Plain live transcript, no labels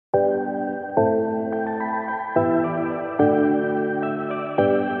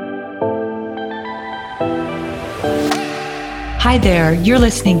Hi there. You're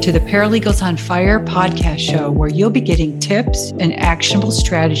listening to the Paralegals on Fire podcast show, where you'll be getting tips and actionable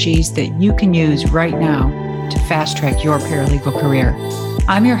strategies that you can use right now to fast track your paralegal career.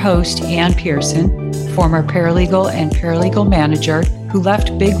 I'm your host, Ann Pearson, former paralegal and paralegal manager who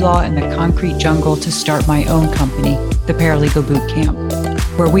left big law in the concrete jungle to start my own company, the Paralegal Boot Camp,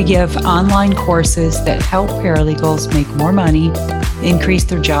 where we give online courses that help paralegals make more money, increase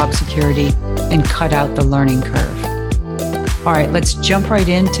their job security, and cut out the learning curve. All right, let's jump right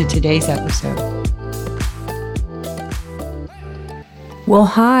into today's episode. Well,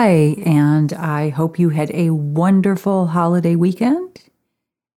 hi, and I hope you had a wonderful holiday weekend.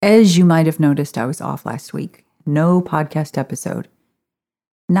 As you might have noticed, I was off last week. No podcast episode.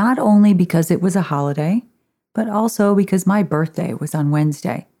 Not only because it was a holiday, but also because my birthday was on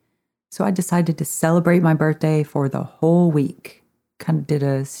Wednesday. So I decided to celebrate my birthday for the whole week. Kind of did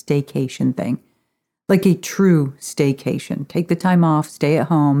a staycation thing. Like a true staycation. Take the time off, stay at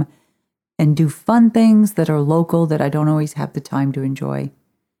home, and do fun things that are local that I don't always have the time to enjoy.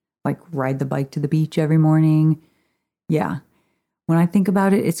 Like ride the bike to the beach every morning. Yeah, when I think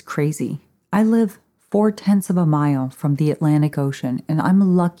about it, it's crazy. I live 0.4 of a mile from the Atlantic Ocean, and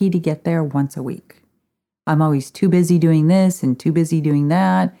I'm lucky to get there once a week. I'm always too busy doing this and too busy doing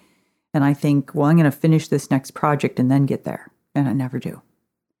that. And I think, well, I'm going to finish this next project and then get there. And I never do.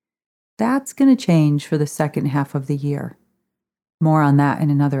 That's going to change for the second half of the year. More on that in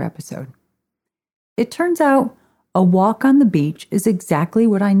another episode. It turns out a walk on the beach is exactly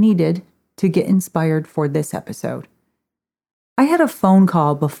what I needed to get inspired for this episode. I had a phone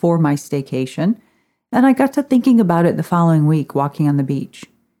call before my staycation, and I got to thinking about it the following week walking on the beach.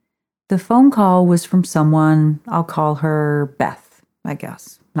 The phone call was from someone, I'll call her Beth, I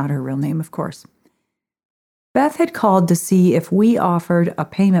guess. Not her real name, of course. Beth had called to see if we offered a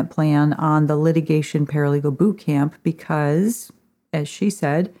payment plan on the Litigation Paralegal Boot Camp because, as she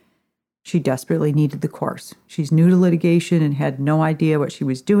said, she desperately needed the course. She's new to litigation and had no idea what she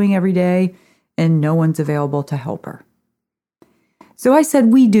was doing every day, and no one's available to help her. So I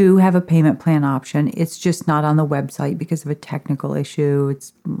said, we do have a payment plan option. It's just not on the website because of a technical issue.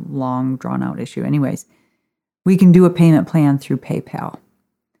 It's a long, drawn-out issue. Anyways, we can do a payment plan through PayPal.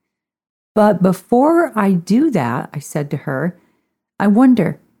 But before I do that, I said to her, I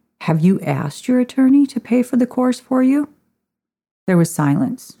wonder, have you asked your attorney to pay for the course for you? There was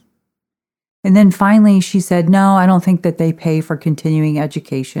silence. And then finally she said, no, I don't think that they pay for continuing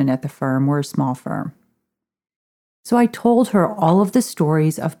education at the firm. We're a small firm. So I told her all of the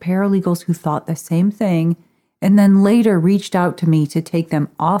stories of paralegals who thought the same thing and then later reached out to me to take them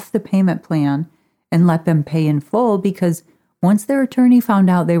off the payment plan and let them pay in full because once their attorney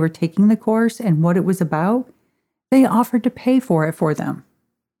found out they were taking the course and what it was about, they offered to pay for it for them.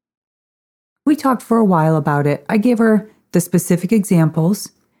 We talked for a while about it. I gave her the specific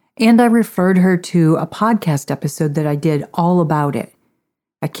examples, and I referred her to a podcast episode that I did all about it.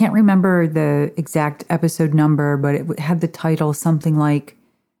 I can't remember the exact episode number, but it had the title something like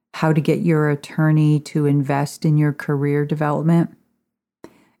How to Get Your Attorney to Invest in Your Career Development.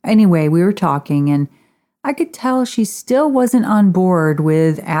 Anyway, we were talking, and I could tell she still wasn't on board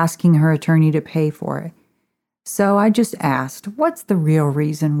with asking her attorney to pay for it. So I just asked, what's the real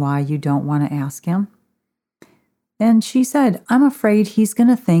reason why you don't want to ask him? And she said, I'm afraid he's going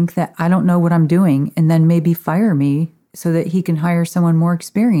to think that I don't know what I'm doing and then maybe fire me so that he can hire someone more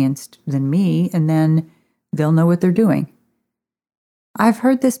experienced than me and then they'll know what they're doing. I've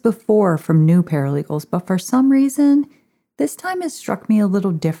heard this before from new paralegals, but for some reason, this time it struck me a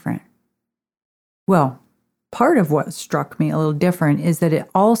little different. Well, part of what struck me a little different is that it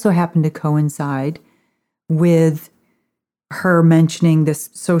also happened to coincide with her mentioning this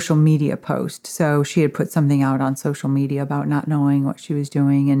social media post. So she had put something out on social media about not knowing what she was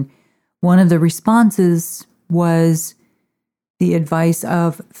doing. And one of the responses was the advice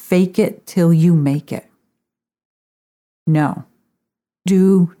of fake it till you make it. No,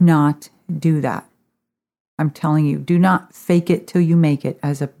 do not do that. I'm telling you, do not fake it till you make it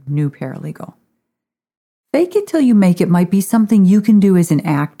as a new paralegal. Fake it till you make it might be something you can do as an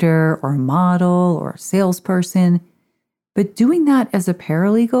actor or a model or a salesperson, but doing that as a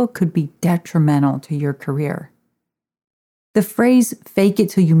paralegal could be detrimental to your career. The phrase fake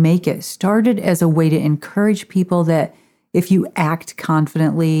it till you make it started as a way to encourage people that if you act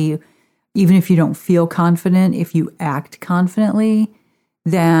confidently, even if you don't feel confident, if you act confidently,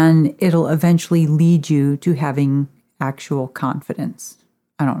 then it'll eventually lead you to having actual confidence.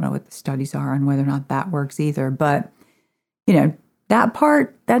 I don't know what the studies are on whether or not that works either, but, that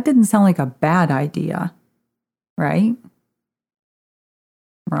part, that didn't sound like a bad idea, right?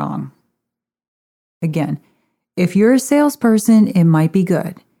 Wrong. Again, If you're a salesperson, it might be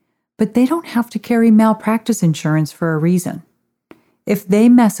good, but they don't have to carry malpractice insurance for a reason. If they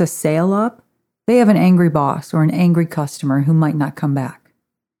mess a sale up, they have an angry boss or an angry customer who might not come back.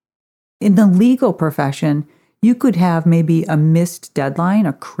 In the legal profession, you could have maybe a missed deadline,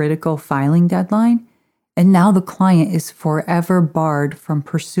 a critical filing deadline, and now the client is forever barred from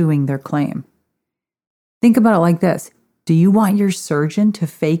pursuing their claim. Think about it like this. Do you want your surgeon to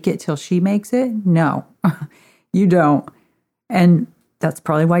fake it till she makes it? No, you don't. And that's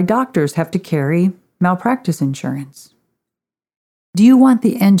probably why doctors have to carry malpractice insurance. Do you want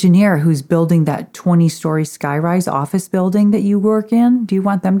the engineer who's building that 20-story skyrise office building that you work in? Do you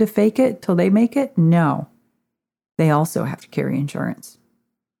want them to fake it till they make it? No. They also have to carry insurance.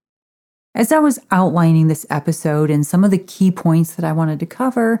 As I was outlining this episode and some of the key points that I wanted to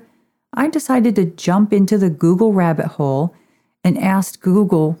cover, I decided to jump into the Google rabbit hole and asked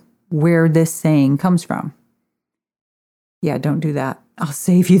Google where this saying comes from. Yeah, don't do that. I'll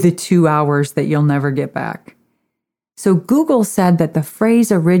save you the 2 hours that you'll never get back. So Google said that the phrase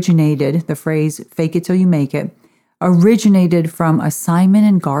fake it till you make it, originated from a Simon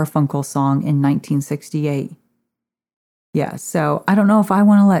and Garfunkel song in 1968. Yeah, so I don't know if I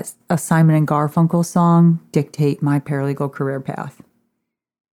want to let a Simon and Garfunkel song dictate my paralegal career path.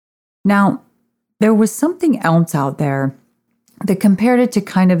 Now, there was something else out there that compared it to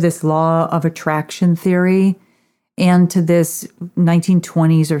kind of this law of attraction theory and to this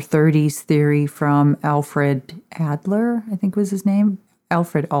 1920s or 30s theory from Alfred Adler, I think was his name,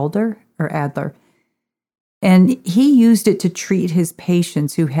 Alfred Adler. And he used it to treat his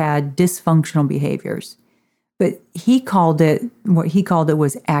patients who had dysfunctional behaviors. But what he called it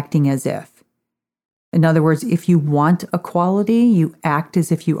was acting as if. In other words, if you want a quality, you act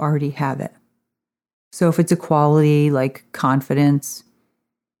as if you already have it. So if it's a quality like confidence,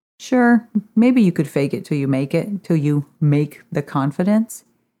 sure, maybe you could fake it till you make the confidence.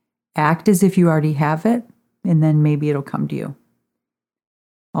 Act as if you already have it, and then maybe it'll come to you.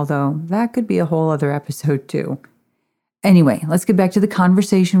 Although that could be a whole other episode too. Anyway, let's get back to the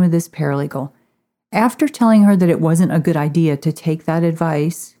conversation with this paralegal. After telling her that it wasn't a good idea to take that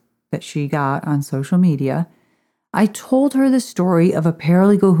advice that she got on social media, I told her the story of a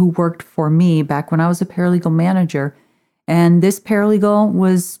paralegal who worked for me back when I was a paralegal manager, and this paralegal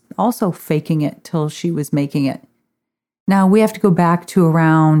was also faking it till she was making it. Now, we have to go back to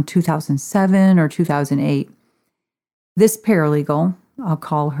around 2007 or 2008. This paralegal, I'll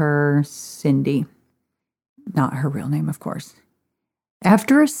call her Cindy, not her real name, of course.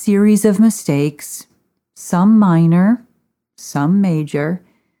 After a series of mistakes, some minor, some major,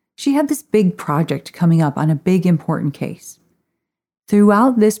 she had this big project coming up on a big important case.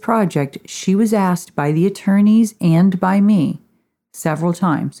 Throughout this project, she was asked by the attorneys and by me several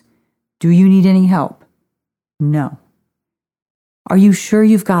times, "Do you need any help?" "No." "Are you sure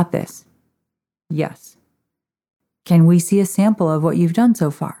you've got this?" "Yes." "Can we see a sample of what you've done so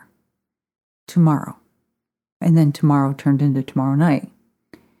far?" "Tomorrow." And then tomorrow turned into tomorrow night.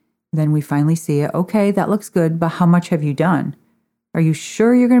 Then we finally see it. "Okay, that looks good, but how much have you done? Are you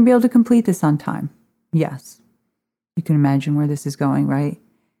sure you're going to be able to complete this on time?" "Yes." You can imagine where this is going, right?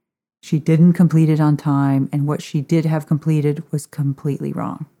 She didn't complete it on time, and what she did have completed was completely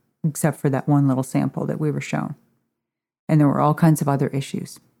wrong, except for that one little sample that we were shown. And there were all kinds of other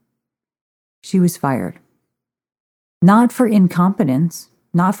issues. She was fired. Not for incompetence,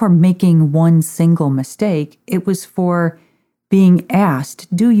 not for making one single mistake. It was for being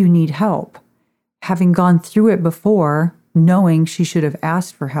asked, "Do you need help?" Having gone through it before, knowing she should have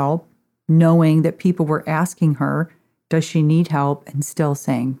asked for help, knowing that people were asking her, does she need help, and still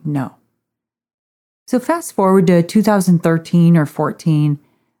saying no. So fast forward to 2013 or 14,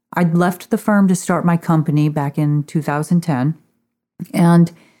 I'd left the firm to start my company back in 2010.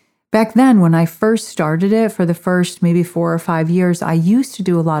 And back then, when I first started it, for the first maybe 4 or 5 years, I used to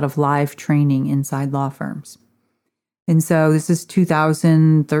do a lot of live training inside law firms. And so this is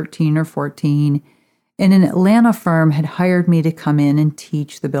 2013 or 14, and an Atlanta firm had hired me to come in and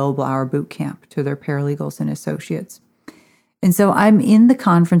teach the billable hour boot camp to their paralegals and associates. And so I'm in the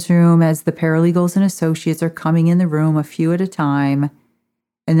conference room as the paralegals and associates are coming in the room a few at a time.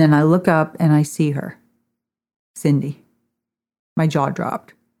 And then I look up and I see her, Cindy. My jaw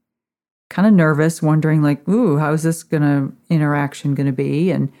dropped. Kind of nervous, wondering like, ooh, how's this interaction going to be?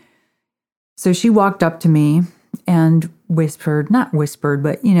 And so she walked up to me and not whispered,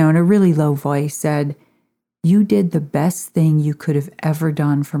 but, in a really low voice said, "You did the best thing you could have ever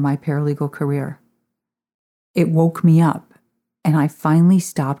done for my paralegal career." It woke me up. And I finally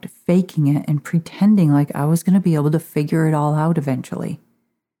stopped faking it and pretending like I was going to be able to figure it all out eventually.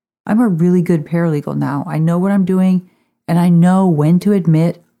 I'm a really good paralegal now. I know what I'm doing, and I know when to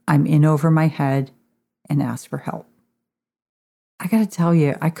admit I'm in over my head and ask for help. I gotta tell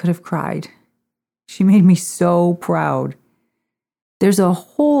you, I could have cried. She made me so proud. There's a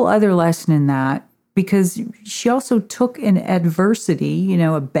whole other lesson in that because she also took an adversity,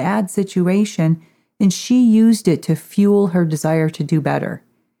 a bad situation, and she used it to fuel her desire to do better.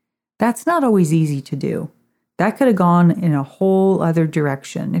 That's not always easy to do. That could have gone in a whole other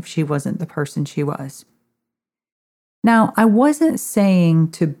direction if she wasn't the person she was. Now, I wasn't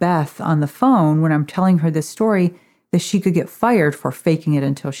saying to Beth on the phone when I'm telling her this story that she could get fired for faking it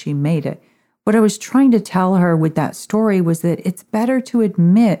until she made it. What I was trying to tell her with that story was that it's better to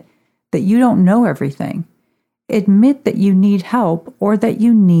admit that you don't know everything. Admit that you need help or that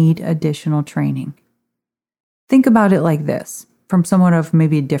you need additional training. Think about it like this, from somewhat of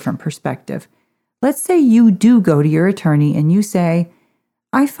maybe a different perspective. Let's say you do go to your attorney and you say,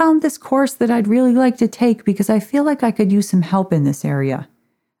 I found this course that I'd really like to take because I feel like I could use some help in this area.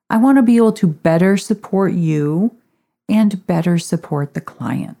 I want to be able to better support you and better support the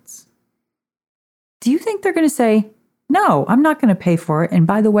clients. Do you think they're going to say, no, I'm not going to pay for it. And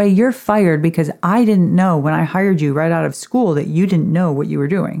by the way, you're fired because I didn't know when I hired you right out of school that you didn't know what you were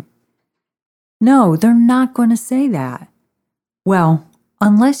doing? No, they're not going to say that. Well,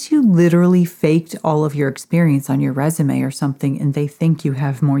 unless you literally faked all of your experience on your resume or something and they think you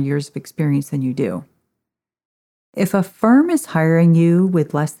have more years of experience than you do. If a firm is hiring you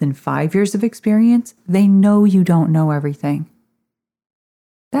with less than 5 years of experience, they know you don't know everything.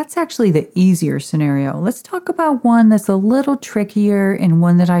 That's actually the easier scenario. Let's talk about one that's a little trickier and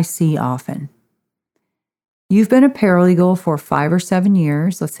one that I see often. You've been a paralegal for 5 or 7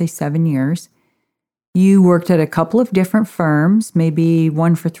 years, let's say 7 years. You worked at a couple of different firms, maybe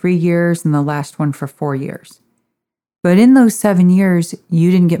one for 3 years and the last one for 4 years. But in those 7 years,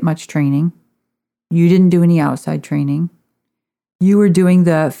 you didn't get much training. You didn't do any outside training. You were doing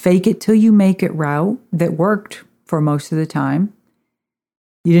the fake it till you make it route that worked for most of the time.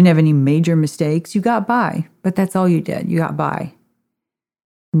 You didn't have any major mistakes. You got by, but that's all you did. You got by.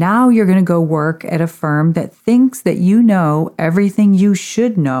 Now you're going to go work at a firm that thinks that you know everything you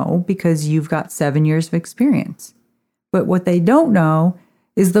should know because you've got 7 years of experience. But what they don't know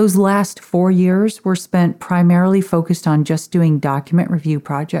is those last 4 years were spent primarily focused on just doing document review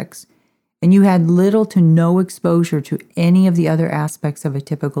projects, and you had little to no exposure to any of the other aspects of a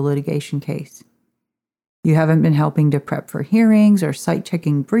typical litigation case. You haven't been helping to prep for hearings or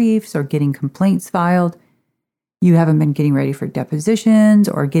site-checking briefs or getting complaints filed. You haven't been getting ready for depositions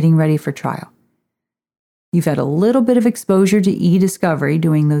or getting ready for trial. You've had a little bit of exposure to e-discovery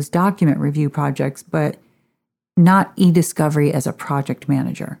doing those document review projects, but not e-discovery as a project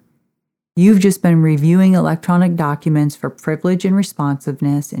manager. You've just been reviewing electronic documents for privilege and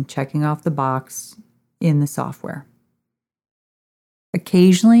responsiveness and checking off the box in the software.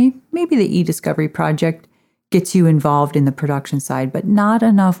 Occasionally, maybe the e-discovery project gets you involved in the production side, but not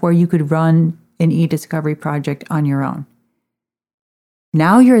enough where you could run an e-discovery project on your own.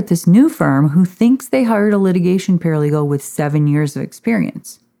 Now you're at this new firm who thinks they hired a litigation paralegal with 7 years of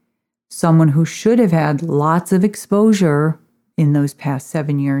experience, someone who should have had lots of exposure in those past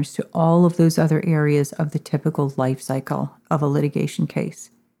 7 years to all of those other areas of the typical life cycle of a litigation case.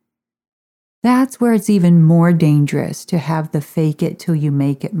 That's where it's even more dangerous to have the fake it till you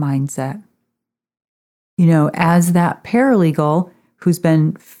make it mindset. As that paralegal who's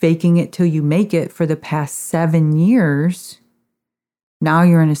been faking it till you make it for the past 7 years, now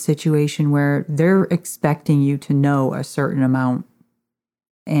you're in a situation where they're expecting you to know a certain amount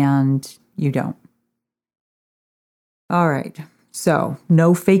and you don't. All right, so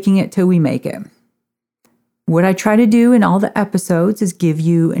no faking it till we make it. What I try to do in all the episodes is give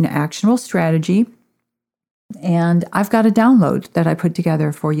you an actionable strategy, and I've got a download that I put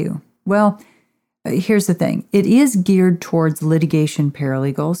together for you. Well, here's the thing. It is geared towards litigation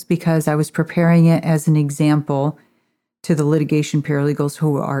paralegals because I was preparing it as an example to the litigation paralegals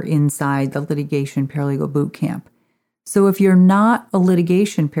who are inside the litigation paralegal boot camp. So if you're not a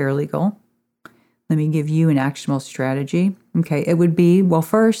litigation paralegal, let me give you an actionable strategy. Okay, it would be, well,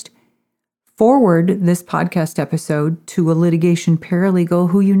 first, forward this podcast episode to a litigation paralegal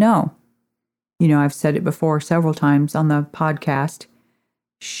who you know. I've said it before several times on the podcast.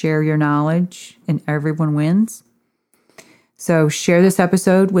 Share your knowledge and everyone wins. So share this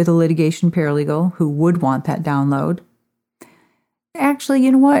episode with a litigation paralegal who would want that download. Actually,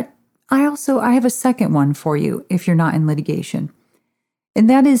 you know what? I have a second one for you if you're not in litigation. And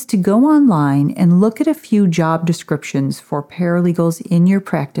that is to go online and look at a few job descriptions for paralegals in your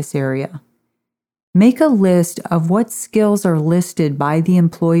practice area. Make a list of what skills are listed by the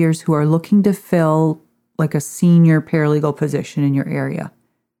employers who are looking to fill like a senior paralegal position in your area.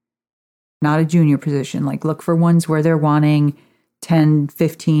 Not a junior position. Like look for ones where they're wanting 10,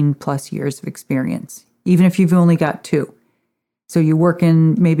 15 plus years of experience, even if you've only got 2. So you work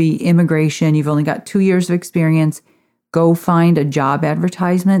in maybe immigration, you've only got 2 years of experience. Go find a job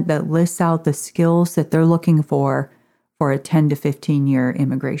advertisement that lists out the skills that they're looking for a 10 to 15 year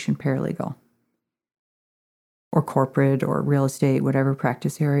immigration paralegal or corporate or real estate, whatever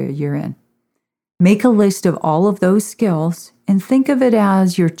practice area you're in. Make a list of all of those skills and think of it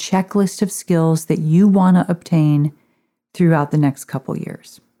as your checklist of skills that you want to obtain throughout the next couple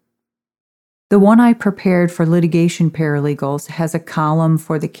years. The one I prepared for litigation paralegals has a column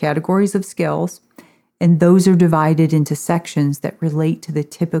for the categories of skills, and those are divided into sections that relate to the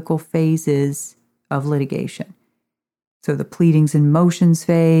typical phases of litigation. So the pleadings and motions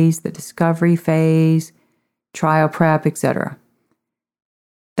phase, the discovery phase, trial prep, etc.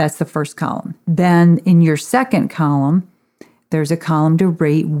 That's the first column. Then in your second column, there's a column to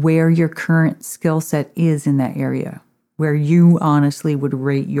rate where your current skill set is in that area, where you honestly would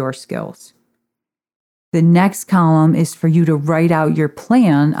rate your skills. The next column is for you to write out your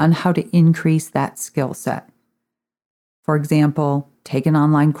plan on how to increase that skill set. For example, take an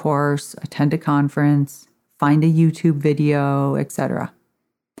online course, attend a conference, find a YouTube video, etc.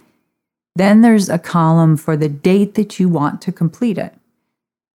 Then there's a column for the date that you want to complete it.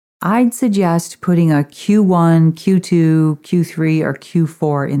 I'd suggest putting a Q1, Q2, Q3, or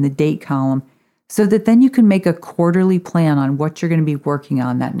Q4 in the date column so that then you can make a quarterly plan on what you're going to be working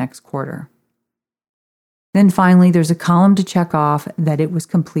on that next quarter. Then finally, there's a column to check off that it was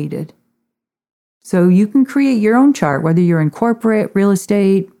completed. So you can create your own chart, whether you're in corporate, real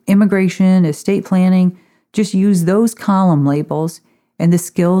estate, immigration, estate planning. Just use those column labels and the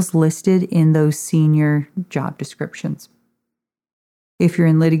skills listed in those senior job descriptions. If you're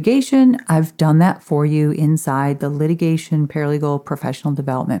in litigation, I've done that for you inside the Litigation Paralegal Professional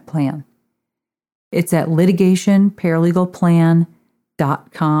Development Plan. It's at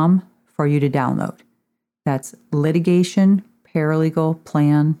litigationparalegalplan.com for you to download. That's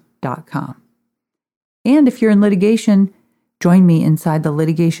litigationparalegalplan.com. And if you're in litigation, join me inside the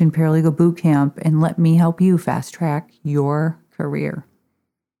Litigation Paralegal Bootcamp and let me help you fast track your career.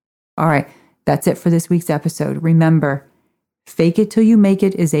 All right, that's it for this week's episode. Remember, fake it till you make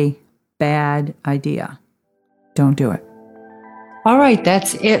it is a bad idea. Don't do it. All right,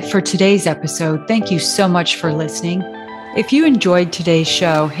 that's it for today's episode. Thank you so much for listening. If you enjoyed today's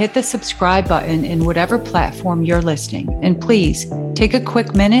show, hit the subscribe button in whatever platform you're listening. And please take a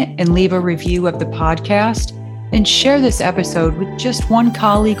quick minute and leave a review of the podcast and share this episode with just one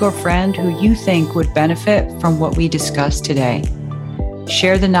colleague or friend who you think would benefit from what we discussed today.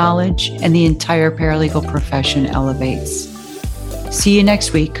 Share the knowledge and the entire paralegal profession elevates. See you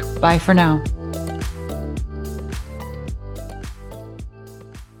next week. Bye for now.